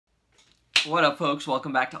What up, folks?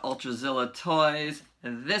 Welcome back to Ultrazilla Toys.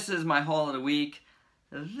 This is my haul of the week.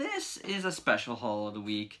 This is a special haul of the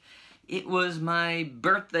week. It was my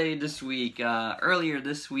birthday this week, earlier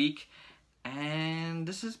this week, and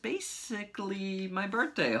this is basically my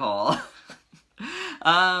birthday haul. For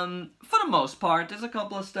the most part, there's a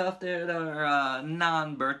couple of stuff there that are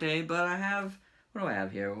non-birthday, but I have, what do I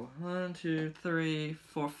have here? 1, 2, 3,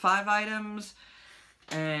 4, 5 items.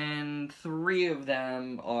 And 3 of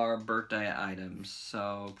them are birthday items,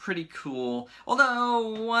 so pretty cool.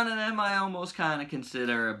 Although, one of them I almost kind of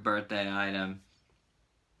consider a birthday item.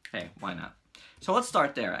 Hey, why not? So let's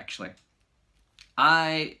start there, actually.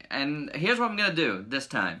 And here's what I'm going to do this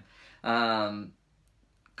time. A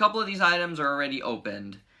couple of these items are already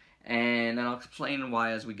opened, and then I'll explain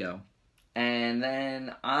why as we go. And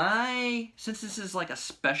then since this is like a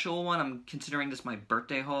special one, I'm considering this my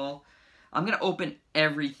birthday haul. I'm going to open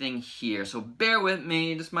everything here, so bear with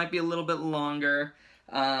me. This might be a little bit longer,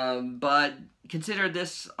 but consider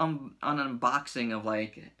this an unboxing of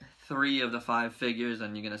like 3 of the 5 figures,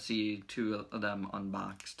 and you're going to see 2 of them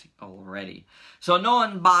unboxed already. So no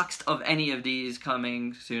unboxed of any of these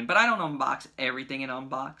coming soon, but I don't unbox everything in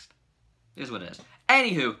unboxed. Here's what it is.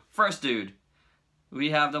 Anywho, first dude,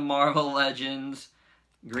 we have the Marvel Legends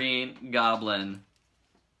Green Goblin,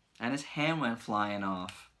 and his hand went flying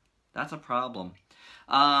off. That's a problem.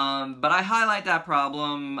 But I highlight that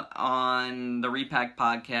problem on the Repack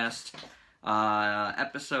Podcast,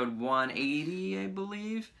 episode 180, I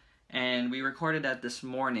believe. And we recorded that this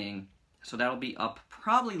morning, so that'll be up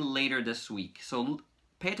probably later this week. So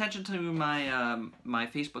pay attention to my my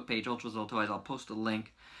Facebook page, Ultrazilla Toys. I'll post a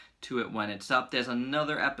link to it when it's up. There's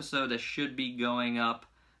another episode that should be going up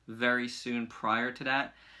very soon prior to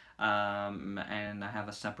that. And I have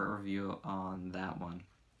a separate review on that one.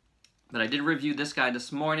 But I did review this guy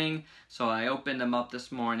this morning, so I opened him up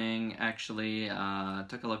this morning, actually,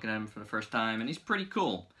 took a look at him for the first time, and he's pretty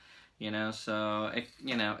cool, you know, so,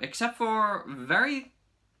 you know, except for very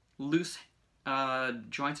loose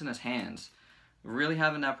joints in his hands. Really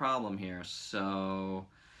having that problem here, so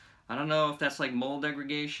I don't know if that's like mold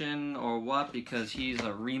degradation or what, because he's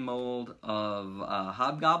a remold of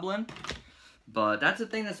Hobgoblin. But that's the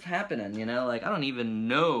thing that's happening, you know, like, I don't even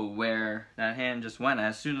know where that hand just went.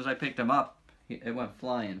 As soon as I picked him up, it went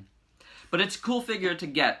flying. But it's a cool figure to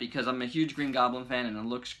get, because I'm a huge Green Goblin fan, and it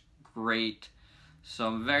looks great. So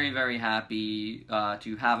I'm very, very happy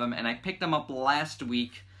to have him. And I picked him up last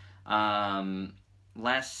week,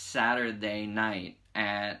 last Saturday night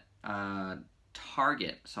at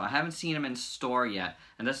Target. So I haven't seen him in store yet.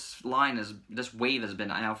 And this wave has been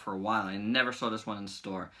out for a while. I never saw this one in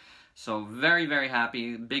store. So very, very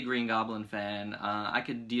happy. Big Green Goblin fan. I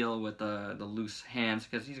could deal with the loose hands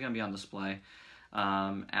because he's going to be on display.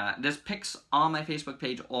 There's pics on my Facebook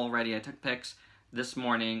page already. I took pics this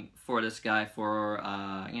morning for this guy for,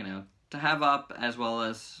 you know, to have up as well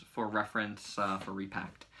as for reference for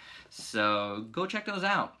Repacked. So go check those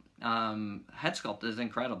out. Head sculpt is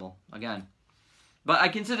incredible, again. But I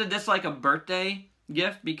consider this like a birthday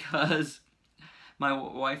gift because my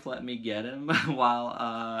wife let me get him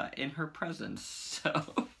while in her presence,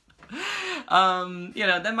 so, you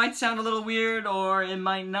know, that might sound a little weird, or it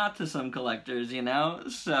might not to some collectors, you know,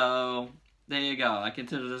 so, there you go. I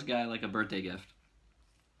consider this guy like a birthday gift.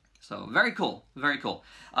 So, very cool, very cool.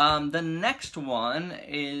 The next one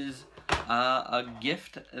is a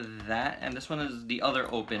gift that, and this one is the other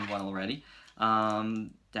open one already,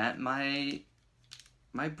 that my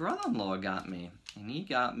brother-in-law got me. And he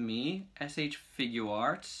got me SH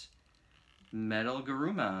Figuarts Metal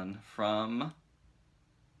Garurumon from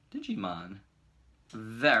Digimon.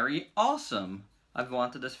 Very awesome. I've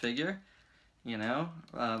wanted this figure, you know,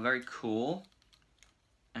 very cool.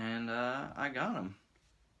 And I got him.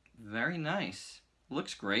 Very nice.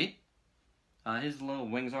 Looks great. His little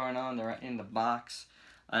wings aren't on, they're in the box.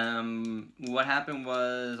 What happened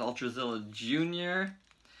was Ultrazilla Jr.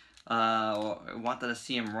 wanted to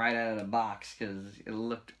see him right out of the box because it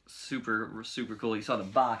looked super, super cool. He saw the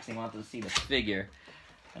box and he wanted to see the figure.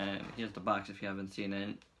 And here's the box if you haven't seen it.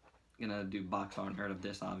 I'm gonna do box art of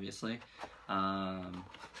this, obviously.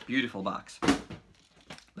 Beautiful box.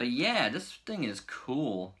 But yeah, this thing is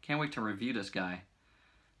cool. Can't wait to review this guy.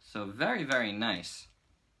 So very, very nice.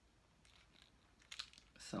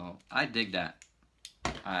 So I dig that.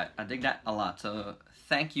 I dig that a lot. So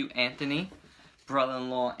thank you, Anthony.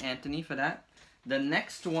 Brother-in-law Anthony, for that. The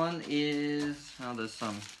next one is, oh, there's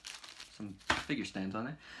some figure stands on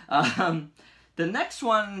there. The next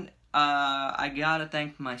one I gotta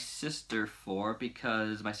thank my sister for,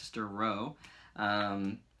 because my sister Ro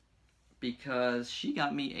because she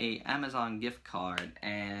got me a Amazon gift card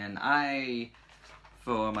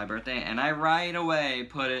for my birthday, and I right away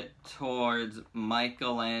put it towards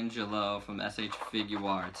Michelangelo from SH Figure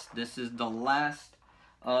Arts. This is the last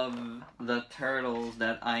of the turtles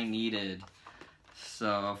that I needed.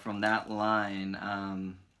 So from that line,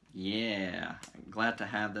 yeah, I'm glad to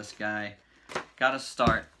have this guy. Gotta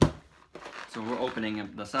start. So we're opening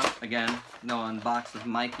this up again. No unboxed of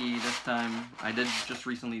Mikey this time. I did just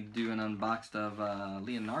recently do an unboxed of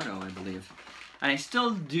Leonardo, I believe. And I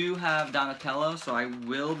still do have Donatello, so I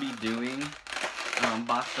will be doing an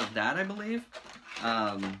unboxed of that, I believe.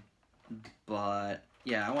 But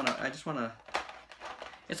yeah, I just wanna.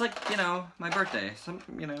 It's like, you know, my birthday.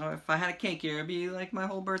 You know, if I had a cake here, it'd be like my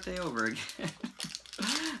whole birthday over again.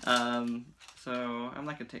 So I'm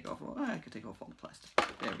not gonna take off. Well, I could take off all the plastic.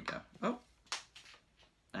 There we go. Oh,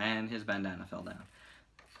 and his bandana fell down.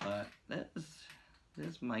 But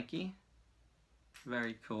there's Mikey.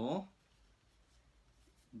 Very cool.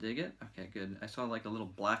 Dig it? Okay, good. I saw like a little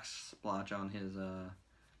black splotch on his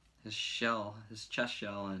shell, his chest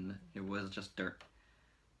shell, and it was just dirt.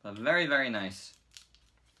 But very, very nice.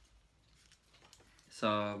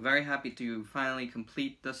 So very happy to finally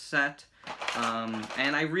complete the set.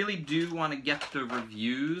 And I really do want to get the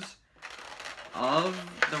reviews of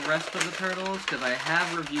the rest of the turtles, because I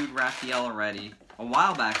have reviewed Raphael already a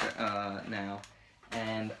while back now,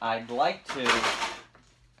 and I'd like to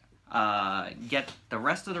get the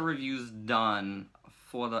rest of the reviews done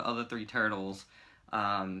for the other 3 turtles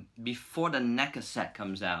before the NECA set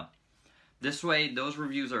comes out. This way, those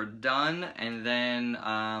reviews are done, and then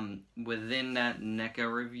within that NECA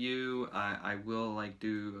review, I will like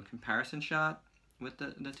do a comparison shot with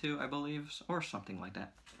the 2, I believe, or something like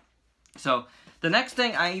that. So the next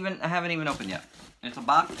thing I haven't even opened yet. It's a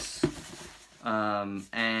box, and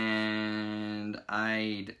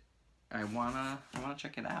I wanna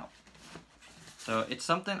check it out. So it's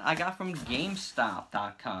something I got from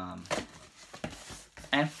GameStop.com.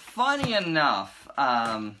 And funny enough,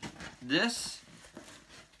 this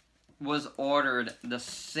was ordered the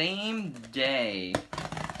same day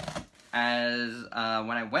as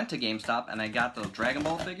when I went to GameStop and I got those Dragon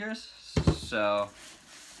Ball figures. So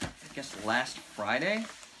I guess last Friday,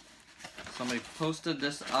 somebody posted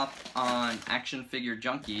this up on Action Figure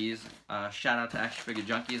Junkies. Shout out to Action Figure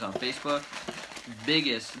Junkies on Facebook.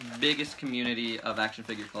 Biggest community of action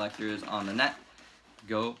figure collectors on the net.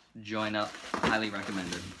 Go join up. Highly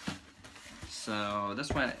recommended. So this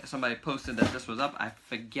one, somebody posted that this was up. I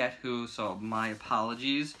forget who, so my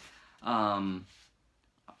apologies. But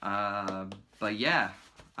yeah,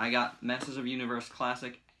 I got Masters of Universe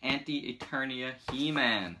Classic ANTI-ETERNIA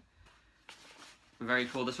He-Man. Very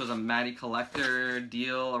cool. This was a Matty Collector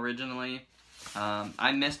deal originally.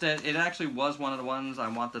 I missed it. It actually was one of the ones I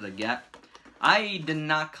wanted to get. I did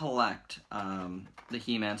not collect the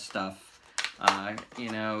He-Man stuff.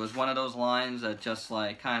 You know, it was one of those lines that just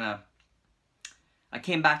like kind of, I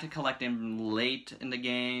came back to collecting late in the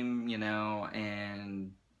game, you know,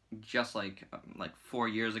 and just like 4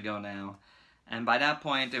 years ago now. And by that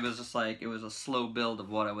point, it was just like, it was a slow build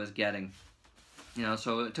of what I was getting. You know,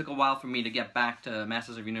 so it took a while for me to get back to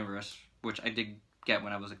Masters of Universe, which I did get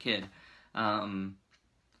when I was a kid.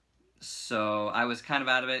 So I was kind of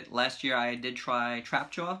out of it. Last year I did try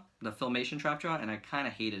Trapjaw, the Filmation Trapjaw, and I kind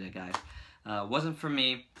of hated it, guys. Wasn't for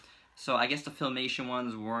me. So I guess the Filmation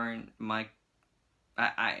ones weren't my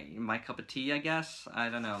cup of tea, I guess. I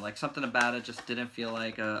don't know. Like, something about it just didn't feel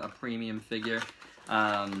like a premium figure.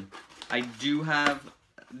 I do have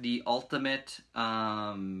the Ultimate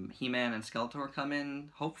He-Man and Skeletor come in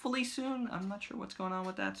hopefully soon. I'm not sure what's going on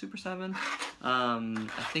with that, Super 7.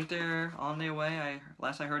 I think they're on their way.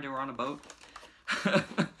 Last I heard they were on a boat.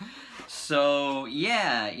 So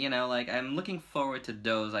yeah, you know, like, I'm looking forward to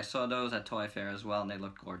those. I saw those at Toy Fair as well, and they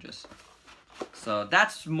look gorgeous. So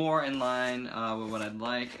that's more in line with what I'd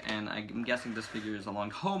like, and I'm guessing this figure is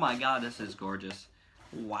along. Oh my god, this is gorgeous.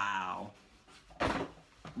 Wow.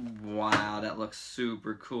 Wow, that looks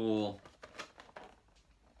super cool.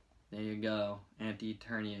 There you go.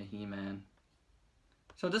 ANTI-ETERNIA He-Man.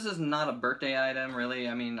 So this is not a birthday item, really.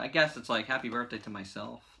 I mean, I guess it's like happy birthday to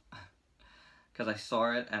myself. Because I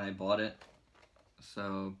saw it and I bought it.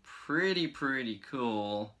 So pretty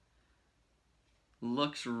cool.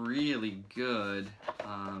 Looks really good.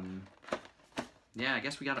 Yeah, I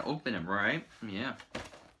guess we gotta open him, right? Yeah.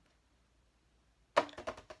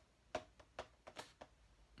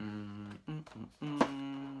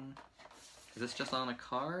 Is this just on a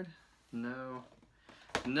card? No.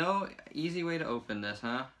 No easy way to open this,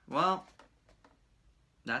 huh? Well,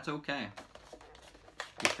 that's okay.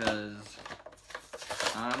 Because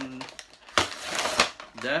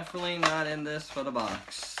Definitely not in this for the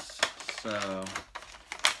box. So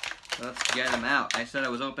let's get him out. I said I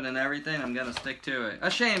was opening everything. I'm gonna stick to it.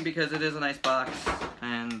 A shame because it is a nice box,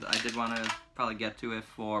 and I did want to probably get to it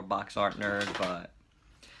for box art nerd, but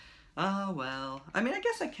oh well. I mean, I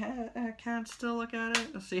guess I can still look at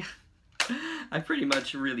it. Let's see. I pretty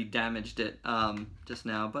much really damaged it just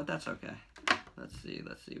now, but that's okay. Let's see.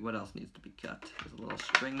 What else needs to be cut? There's a little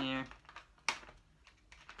string here.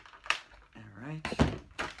 All right.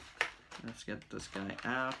 Let's get this guy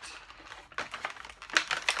out.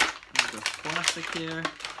 There's this plastic here.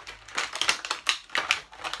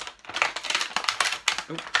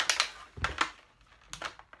 Oh.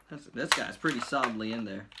 This guy's pretty solidly in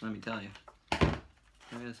there, let me tell you.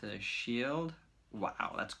 There's a shield.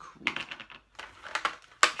 Wow, that's cool.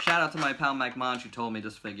 Shout out to my pal Mike Monch who told me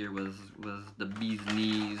this figure was the bee's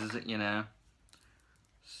knees, you know.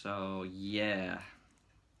 So yeah,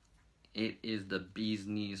 it is the bee's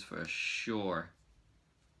knees for sure.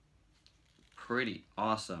 Pretty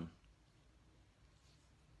awesome.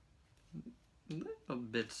 A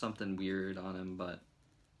bit something weird on him, but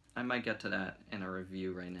I might get to that in a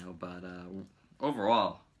review right now. But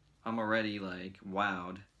overall, I'm already like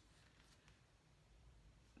wowed.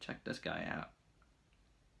 Check this guy out.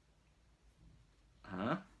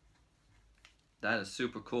 Huh? That is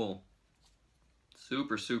super cool.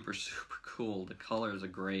 Super cool. The colors are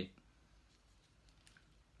great.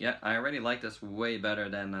 Yeah, I already like this way better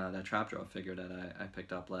than that Trapjaw figure that I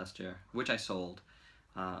picked up last year, which I sold.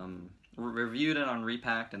 Reviewed it on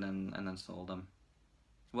Repacked and then sold them.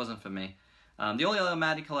 It wasn't for me. The only other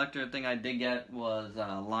Matty Collector thing I did get was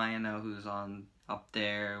Lionel, who's up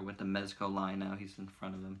there with the Mezco Lionel. He's in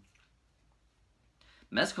front of him.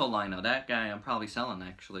 Mezco Lionel, that guy I'm probably selling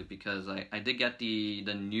actually, because I did get the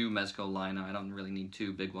new Mezco Lionel. I don't really need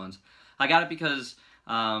two big ones. I got it because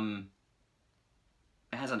it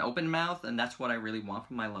has an open mouth, and that's what I really want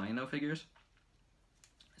from my Lionel figures.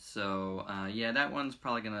 So yeah, that one's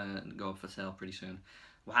probably gonna go up for sale pretty soon.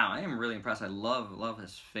 Wow, I am really impressed. I love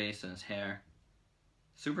his face and his hair.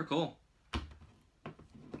 Super cool.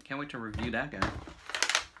 Can't wait to review that guy.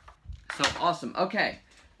 So awesome. Okay,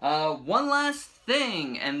 one last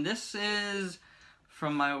thing, and this is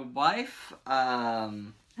from my wife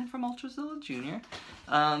and from Ultrazilla Jr.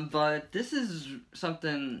 But this is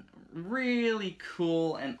something really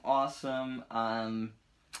cool and awesome.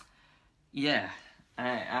 Yeah,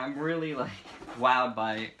 I'm really like wowed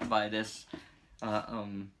by this.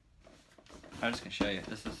 I'm just gonna show you.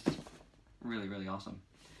 This is really awesome.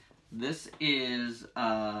 This is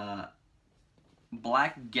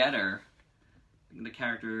Black Getter, the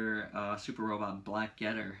character Super Robot Black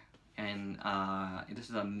Getter, and this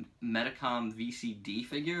is a Metacom VCD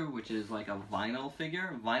figure, which is like a vinyl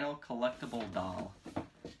figure, vinyl collectible doll.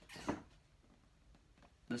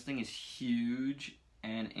 This thing is huge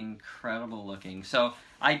and incredible looking. So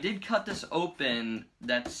I did cut this open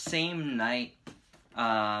that same night,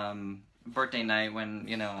 birthday night, when,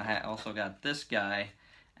 you know, I also got this guy,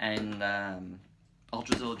 and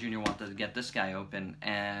Ultrazilla Jr. wanted to get this guy open,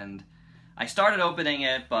 and I started opening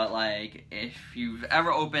it, but like, if you've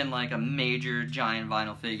ever opened like a major giant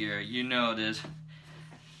vinyl figure, you know there's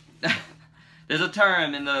there's a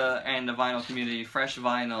term in the vinyl community, fresh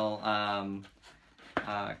vinyl,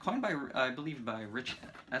 coined by, I believe, by Rich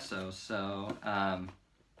Esso. So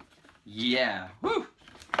yeah, woo!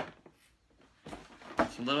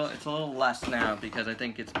 It's a little less now because I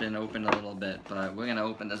think it's been opened a little bit, but we're gonna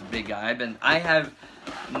open this big guy. I have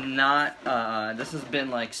not, this has been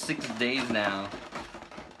like 6 days now,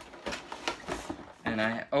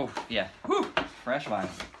 and oh yeah, whoo, fresh vinyl.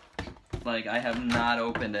 Like, I have not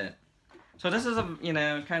opened it. So this is a, you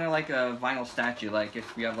know, kind of like a vinyl statue. Like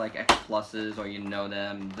if you have like X pluses or you know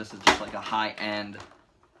them, this is just like a high-end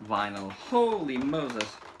vinyl. Holy Moses.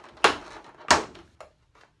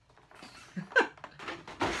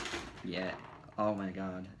 Yeah, oh my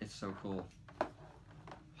god, it's so cool. Wow,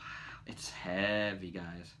 it's heavy,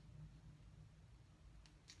 guys.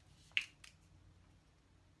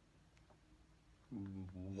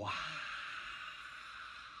 Wow.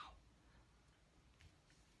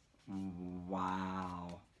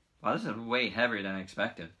 Wow. Wow, this is way heavier than I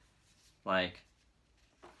expected. Like,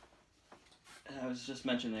 I was just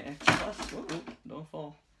mentioning X Plus. Whoa, don't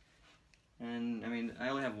fall. And I mean, I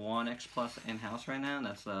only have one X Plus in house right now, and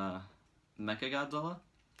that's Mechagodzilla.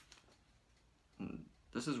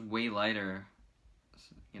 This is way lighter.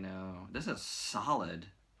 You know, this is solid.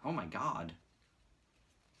 Oh my god.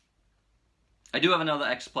 I do have another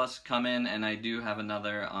X Plus come in, and I do have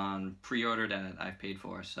another on pre-order that I've paid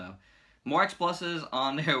for. So, more X Pluses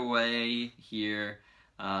on their way here.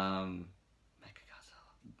 Mechagodzilla.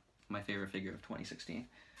 my favorite figure of 2016.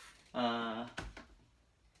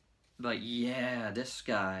 But yeah, this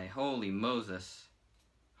guy, holy Moses.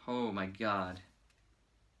 Oh my god.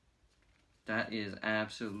 That is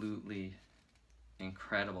absolutely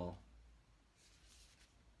incredible.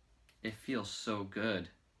 It feels so good.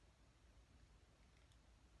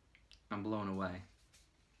 I'm blown away.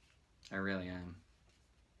 I really am.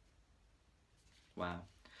 Wow.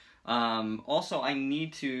 Also, I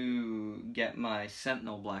need to get my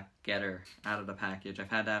Sentinel Black Getter out of the package. I've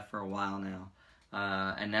had that for a while now.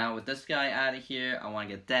 And now with this guy out of here, I want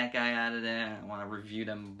to get that guy out of there. I want to review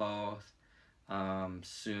them both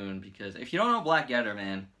soon, because if you don't know Black Getter,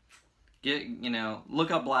 man,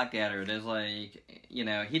 look up Black Getter. There's like,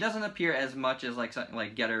 he doesn't appear as much as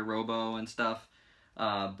like Getter Robo and stuff,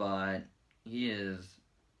 but he's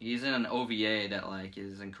in an OVA that like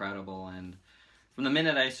is incredible. And from the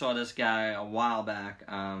minute I saw this guy a while back,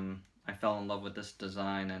 I fell in love with this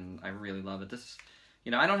design, and I really love it. This,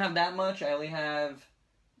 I don't have that much. I only have,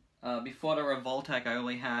 before the Revoltech, I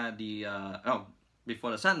only had the,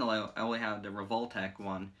 before the Sentinel, I only had the Revoltech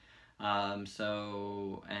one.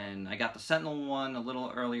 And I got the Sentinel one a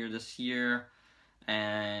little earlier this year,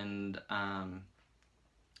 and,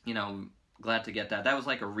 glad to get that. That was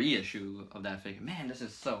like a reissue of that figure. Man, this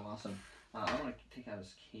is so awesome. I want to take out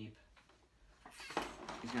his cape.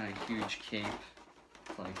 He's got a huge cape,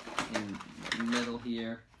 it's like in the middle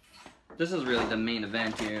here. This is really the main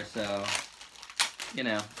event here, so,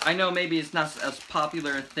 I know maybe it's not as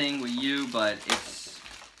popular a thing with you, but it's,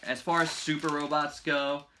 as far as super robots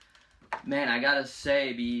go, man, I gotta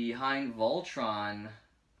say, behind Voltron,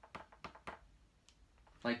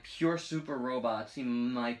 like pure super robots, he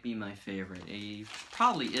might be my favorite. He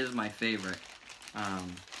probably is my favorite.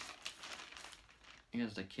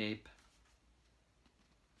 Here's the cape.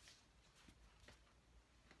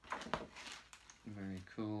 Very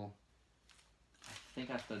cool. I think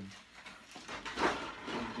I have to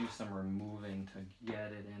do some removing to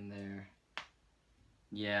get it in there.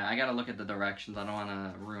 Yeah, I gotta look at the directions. I don't want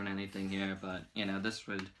to ruin anything here, but, this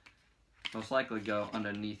would most likely go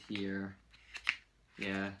underneath here.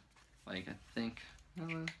 Yeah, like, I think,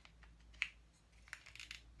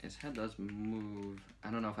 his head does move.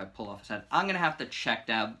 I don't know if I pull off his head. I'm gonna have to check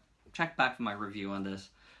back for my review on this,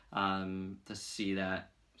 to see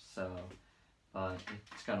that, so, but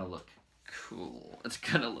it's gonna look cool. It's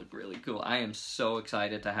gonna look really cool. I am so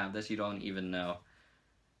excited to have this, you don't even know.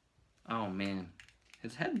 Oh, man.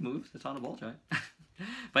 His head moves. It's on a ball joint.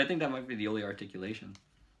 But I think that might be the only articulation.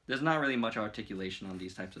 There's not really much articulation on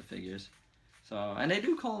these types of figures. So, and they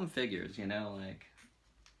do call them figures, like,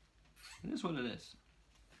 it is what it is.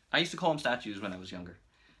 I used to call them statues when I was younger.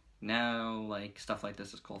 Now, like, stuff like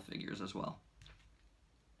this is called figures as well.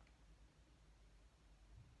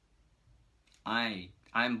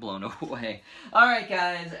 I'm blown away. Alright,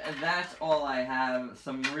 guys, that's all I have.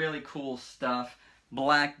 Some really cool stuff.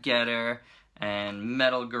 Black Getter, and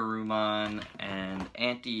Metal Garurumon, and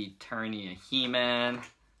ANTI-ETERNIA He-Man,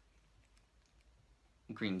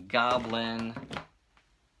 Green Goblin,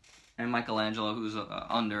 and Michelangelo, who's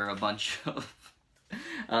under a bunch of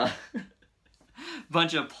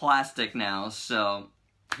plastic now, so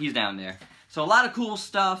he's down there. So a lot of cool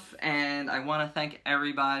stuff, and I want to thank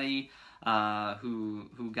everybody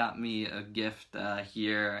who got me a gift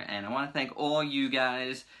here, and I want to thank all you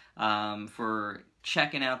guys for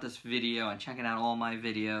checking out this video and checking out all my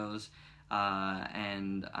videos,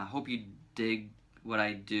 and I hope you dig what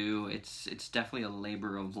I do. It's definitely a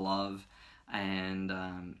labor of love, and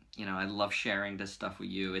I love sharing this stuff with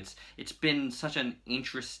you. It's been such an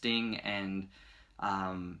interesting and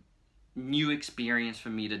new experience for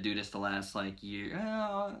me to do this the last year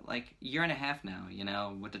and a half now,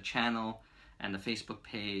 with the channel and the Facebook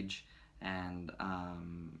page, and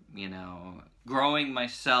growing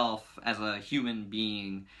myself as a human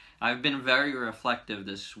being. I've been very reflective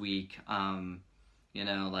this week. You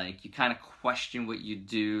kind of question what you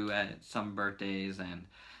do at some birthdays, and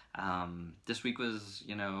this week was,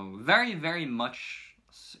 very, very much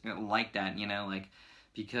like that,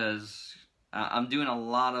 because I'm doing a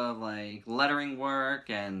lot of lettering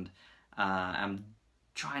work, and I'm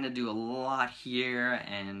trying to do a lot here,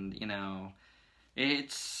 and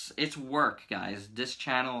it's work, guys. This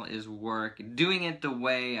channel is work. Doing it the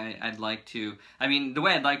way I'd like to. I mean, the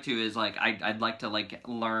way I'd like to is I'd like to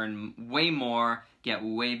learn way more, get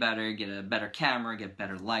way better, get a better camera, get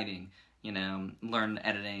better lighting. Learn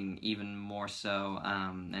editing even more so,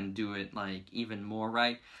 and do it even more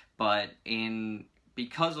right. But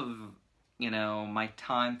because of my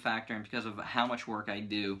time factor, and because of how much work I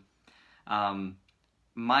do,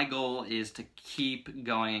 my goal is to keep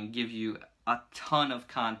going and give you a ton of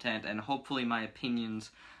content, and hopefully my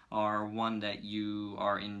opinions are one that you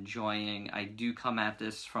are enjoying. I do come at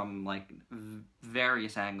this from like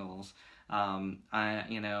various angles.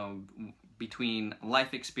 You know, between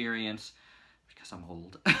life experience, because I'm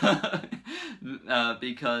old,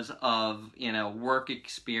 because of, you know, work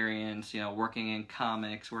experience, you know, working in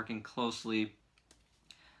comics, working closely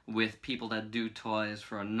with people that do toys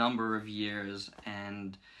for a number of years,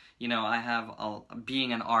 and, you know, I have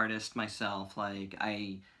being an artist myself, like,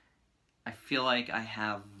 I feel like I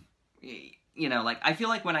have, you know, like, I feel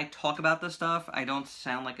like when I talk about this stuff, I don't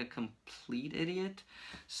sound like a complete idiot,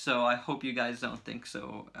 so I hope you guys don't think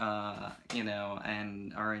so, you know,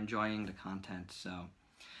 and are enjoying the content, so.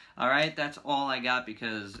 Alright, that's all I got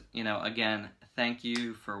because, you know, again, thank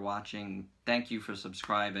you for watching, thank you for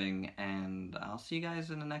subscribing, and I'll see you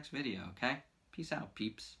guys in the next video, okay? Peace out,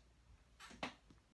 peeps.